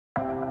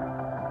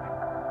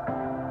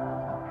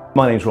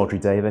My name's Rhodri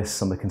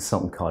Davies. I'm a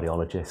consultant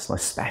cardiologist. I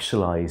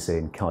specialise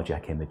in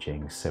cardiac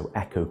imaging, so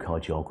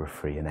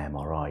echocardiography and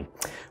MRI.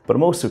 But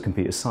I'm also a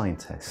computer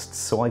scientist,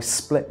 so I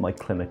split my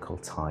clinical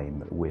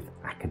time with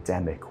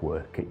academic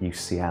work at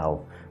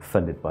UCL,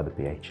 funded by the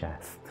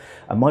BHF.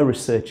 And my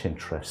research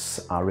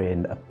interests are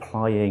in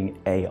applying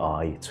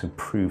AI to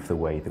improve the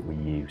way that we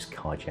use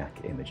cardiac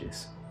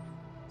images.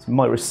 So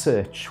my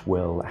research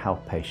will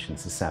help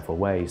patients in several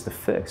ways. The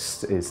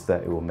first is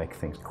that it will make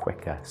things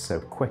quicker, so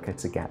quicker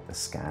to get the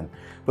scan,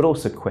 but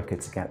also quicker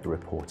to get the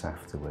report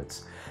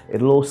afterwards.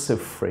 It'll also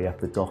free up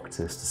the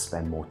doctors to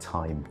spend more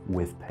time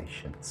with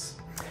patients.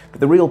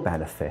 But the real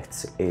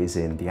benefit is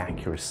in the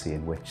accuracy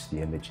in which the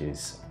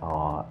images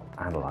are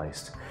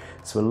analysed.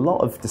 So a lot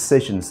of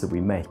decisions that we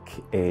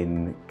make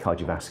in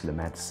cardiovascular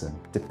medicine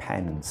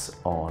depends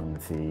on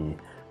the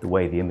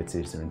way the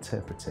images are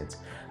interpreted,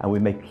 and we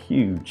make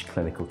huge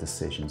clinical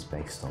decisions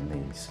based on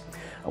these.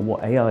 And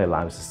what AI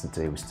allows us to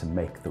do is to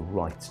make the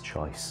right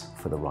choice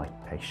for the right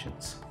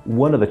patient.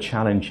 One of the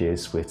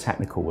challenges with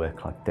technical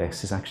work like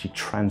this is actually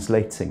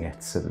translating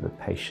it so that the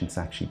patients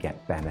actually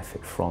get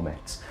benefit from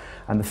it.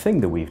 And the thing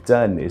that we've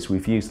done is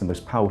we've used the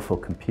most powerful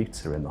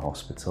computer in the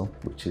hospital,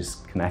 which is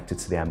connected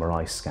to the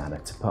MRI scanner,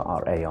 to put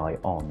our AI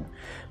on.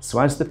 So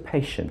as the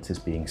patient is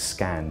being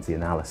scanned, the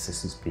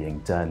analysis is being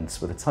done.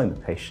 So by the time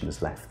the patient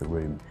has left the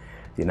room,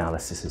 the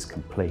analysis is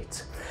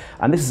complete.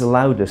 And this has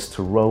allowed us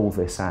to roll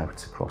this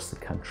out across the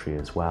country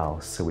as well.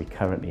 So we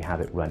currently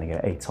have it running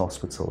at 8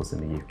 hospitals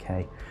in the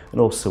UK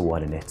and also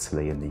one in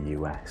Italy and the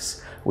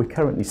US. We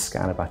currently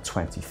scan about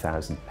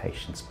 20,000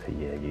 patients per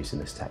year using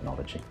this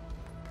technology.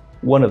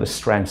 One of the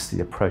strengths of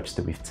the approach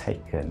that we've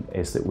taken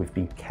is that we've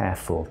been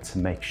careful to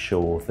make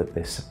sure that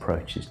this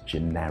approach is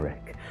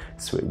generic.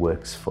 So it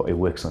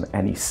works on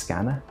any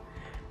scanner,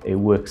 it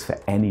works for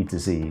any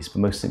disease, but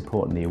most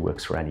importantly, it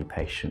works for any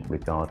patient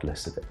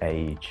regardless of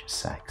age,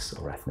 sex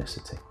or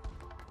ethnicity.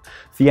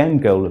 The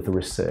end goal of the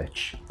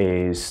research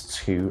is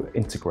to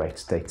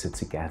integrate data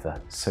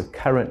together. So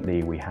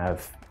currently we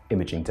have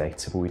imaging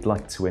data, but we'd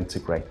like to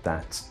integrate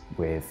that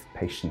with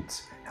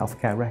patient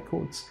healthcare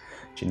records,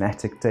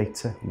 genetic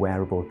data,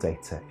 wearable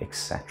data,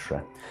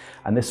 etc.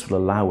 And this will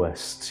allow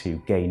us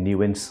to gain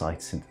new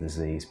insights into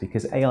disease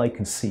because AI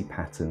can see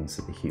patterns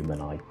that the human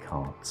eye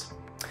can't.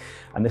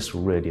 And this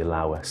will really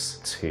allow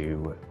us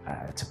to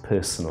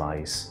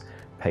personalise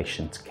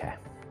patient care.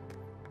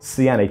 It's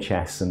the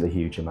NHS under a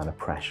huge amount of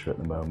pressure at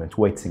the moment.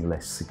 Waiting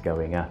lists are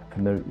going up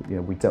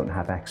and we don't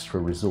have extra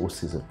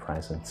resources at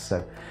present.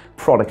 So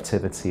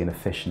productivity and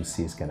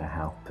efficiency is going to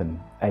help, and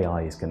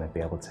AI is going to be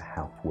able to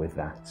help with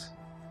that.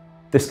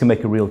 This can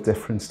make a real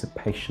difference to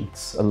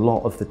patients. A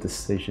lot of the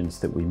decisions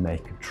that we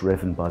make are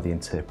driven by the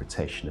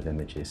interpretation of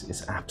images.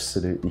 It's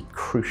absolutely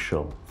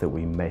crucial that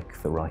we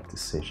make the right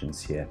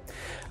decisions here.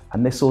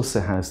 And this also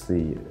has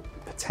the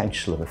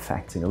potential of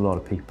affecting a lot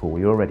of people.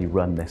 We already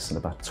run this on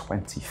about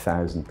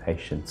 20,000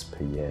 patients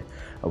per year,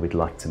 and we'd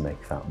like to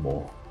make that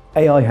more.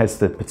 AI has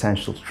the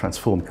potential to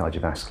transform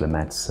cardiovascular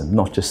medicine,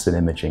 not just in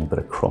imaging, but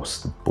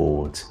across the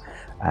board.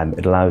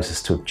 It allows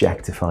us to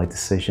objectify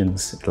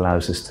decisions, it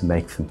allows us to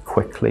make them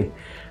quickly,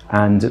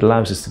 and it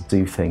allows us to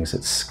do things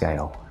at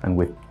scale. And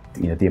with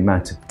the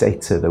amount of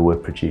data that we're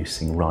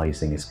producing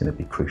rising is going to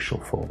be crucial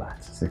for that.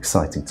 It's an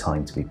exciting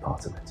time to be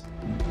part of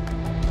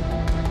it.